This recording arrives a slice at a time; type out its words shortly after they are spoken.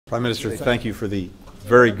Prime Minister, thank you for the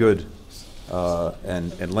very good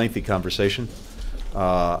and lengthy conversation.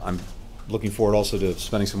 I'm looking forward also to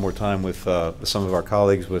spending some more time with some of our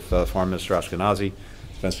colleagues, with Foreign Minister Ashkenazi,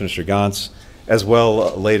 Defense Minister Gantz, as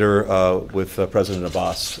well later with President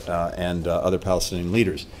Abbas and other Palestinian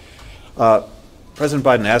leaders. President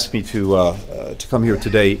Biden asked me to come here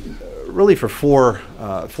today really for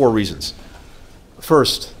four reasons.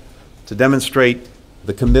 First, to demonstrate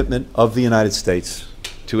the commitment of the United States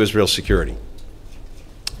to Israel's security,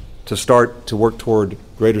 to start to work toward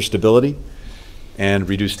greater stability and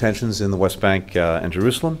reduce tensions in the West Bank and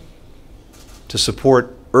Jerusalem, to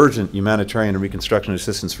support urgent humanitarian and reconstruction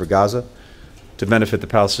assistance for Gaza, to benefit the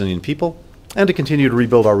Palestinian people, and to continue to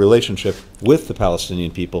rebuild our relationship with the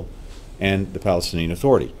Palestinian people and the Palestinian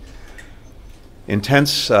Authority.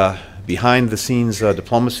 Intense, behind-the-scenes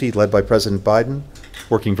diplomacy led by President Biden,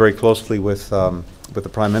 working very closely with the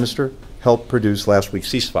Prime Minister, helped produce last week's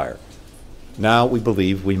ceasefire. Now we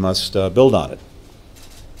believe we must build on it.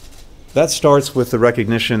 That starts with the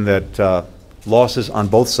recognition that losses on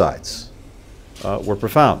both sides were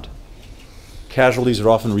profound. Casualties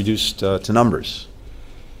are often reduced to numbers,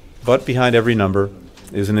 but behind every number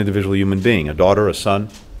is an individual human being, a daughter, a son,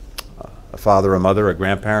 a father, a mother, a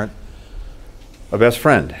grandparent, a best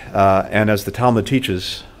friend. And as the Talmud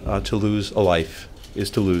teaches, to lose a life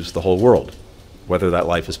is to lose the whole world, whether that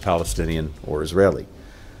life is Palestinian or Israeli.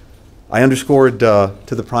 I underscored to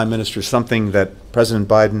the Prime Minister something that President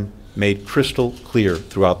Biden made crystal clear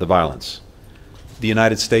throughout the violence. The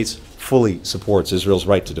United States fully supports Israel's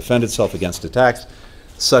right to defend itself against attacks,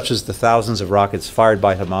 such as the thousands of rockets fired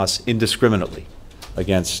by Hamas indiscriminately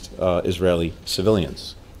against Israeli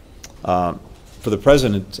civilians. For the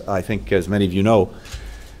President, I think, as many of you know,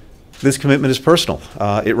 this commitment is personal.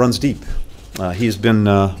 It runs deep. He has been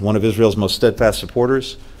one of Israel's most steadfast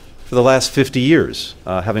supporters for the last 50 years,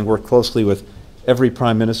 having worked closely with every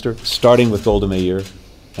Prime Minister, starting with Golda Meir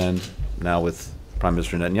and now with Prime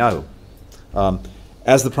Minister Netanyahu.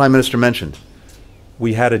 As the Prime Minister mentioned,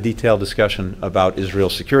 we had a detailed discussion about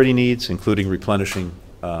Israel's security needs, including replenishing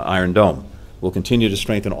Iron Dome. We'll continue to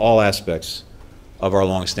strengthen all aspects of our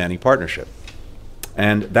long-standing partnership.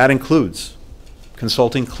 And that includes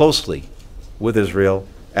consulting closely with Israel,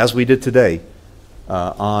 as we did today,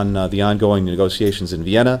 on the ongoing negotiations in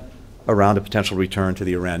Vienna around a potential return to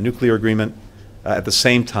the Iran nuclear agreement, at the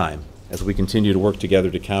same time as we continue to work together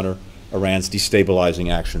to counter Iran's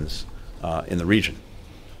destabilizing actions in the region.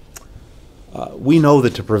 We know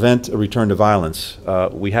that to prevent a return to violence,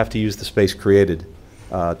 we have to use the space created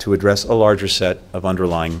to address a larger set of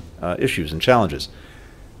underlying issues and challenges.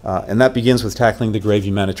 And that begins with tackling the grave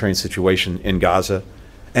humanitarian situation in Gaza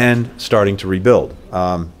and starting to rebuild.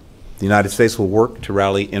 The United States will work to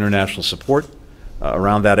rally international support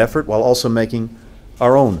around that effort, while also making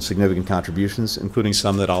our own significant contributions, including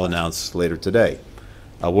some that I'll announce later today.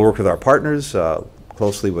 We'll work with our partners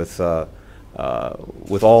closely with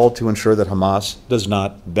all to ensure that Hamas does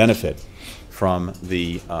not benefit from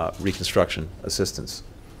the reconstruction assistance.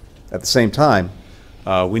 At the same time,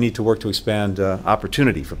 we need to work to expand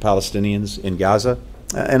opportunity for Palestinians in Gaza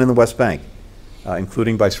and in the West Bank,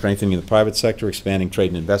 including by strengthening the private sector, expanding trade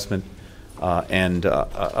and investment, and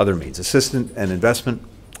other means. Assistance and investment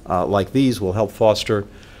like these will help foster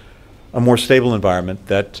a more stable environment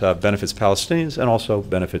that benefits Palestinians and also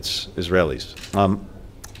benefits Israelis.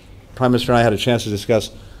 Prime Minister and I had a chance to discuss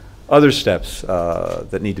other steps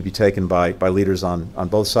that need to be taken by leaders on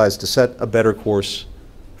both sides to set a better course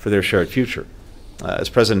for their shared future. As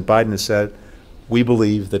President Biden has said, we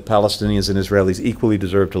believe that Palestinians and Israelis equally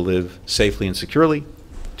deserve to live safely and securely,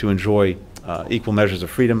 to enjoy equal measures of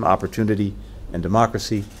freedom, opportunity, and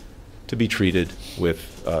democracy, to be treated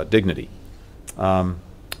with dignity.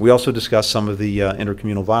 We also discussed some of the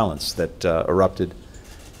intercommunal violence that erupted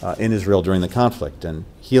in Israel during the conflict, and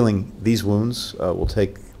healing these wounds will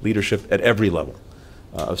take leadership at every level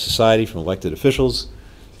of society, from elected officials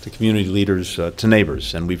to community leaders to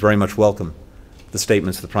neighbors. And we very much welcome the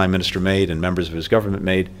statements the Prime Minister made and members of his government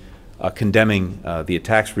made condemning the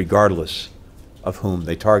attacks regardless of whom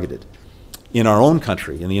they targeted. In our own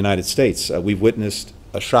country, in the United States, we've witnessed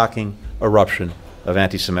a shocking eruption of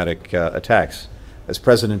anti-Semitic attacks. As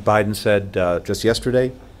President Biden said just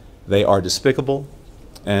yesterday, they are despicable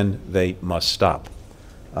and they must stop.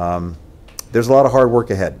 There's a lot of hard work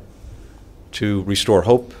ahead to restore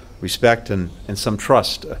hope, respect, and some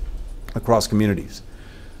trust across communities.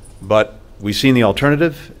 But we've seen the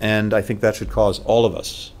alternative, and I think that should cause all of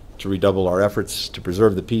us to redouble our efforts to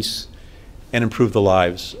preserve the peace and improve the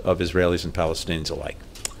lives of Israelis and Palestinians alike.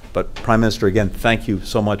 But Prime Minister, again, thank you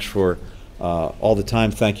so much for all the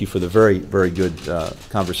time. Thank you for the very, very good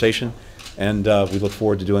conversation, and we look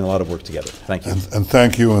forward to doing a lot of work together. Thank you. And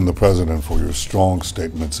thank you and the President for your strong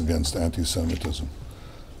statements against anti-Semitism.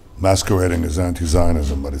 Masquerading as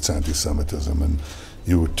anti-Zionism, but it's anti-Semitism. And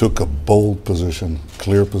you took a bold position,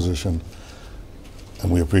 clear position,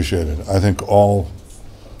 and we appreciate it. I think all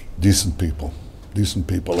decent people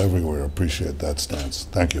everywhere appreciate that stance.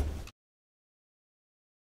 Thank you.